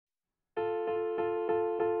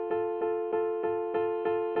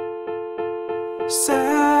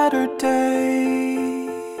Saturday,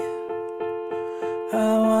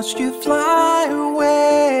 I watched you fly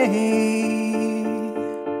away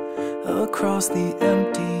across the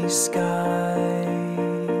empty sky.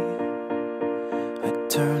 I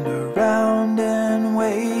turned around and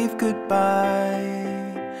waved goodbye,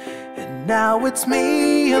 and now it's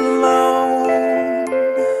me alone.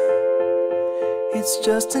 It's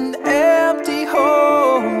just an empty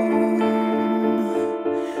home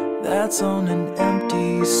that's on an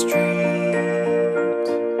empty street,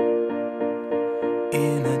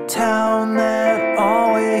 in a town that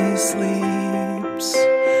always sleeps,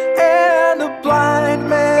 and a blind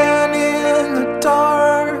man in the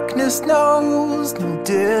darkness knows no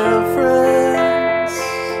difference.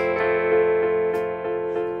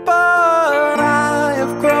 But I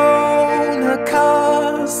have grown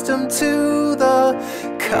accustomed to the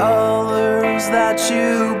colors that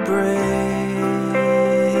you bring.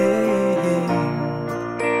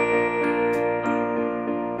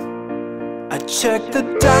 I check the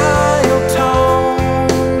dial tone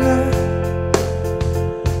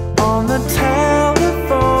on the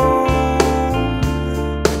telephone,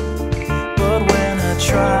 but when I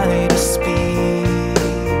try to speak,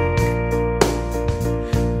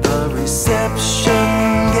 the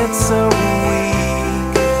reception gets so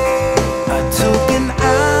weak. I took an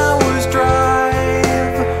hour's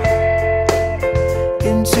drive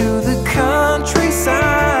into the countryside.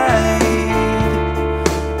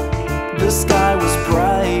 The sky was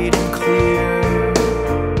bright and clear,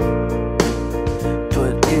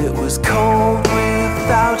 but it was cold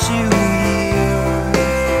without you here.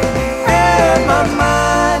 And my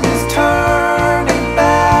mind is turning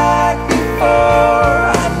back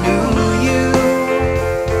before I knew you.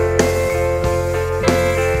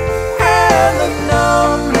 And the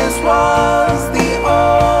numbness was the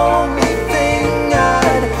only thing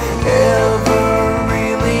I'd ever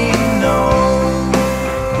really known.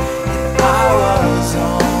 I was on.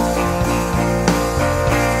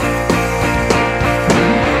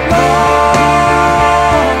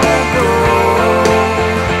 Long ago,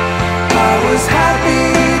 I was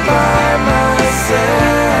happy by myself.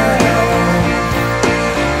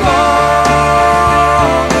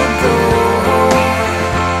 Long ago,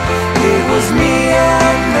 it was me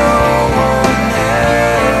and no one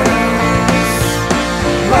else.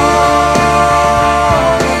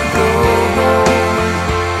 Long ago,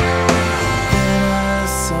 then I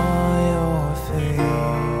saw your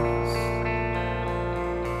face.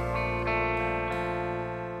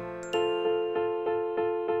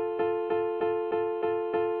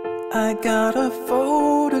 I got a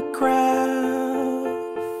photograph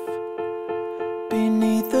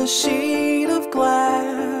beneath a sheet of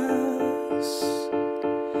glass,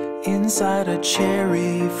 inside a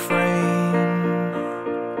cherry frame,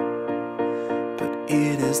 but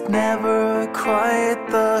it is never quite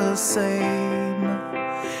the same.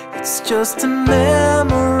 It's just a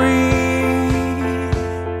memory,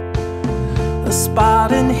 a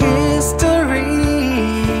spot in history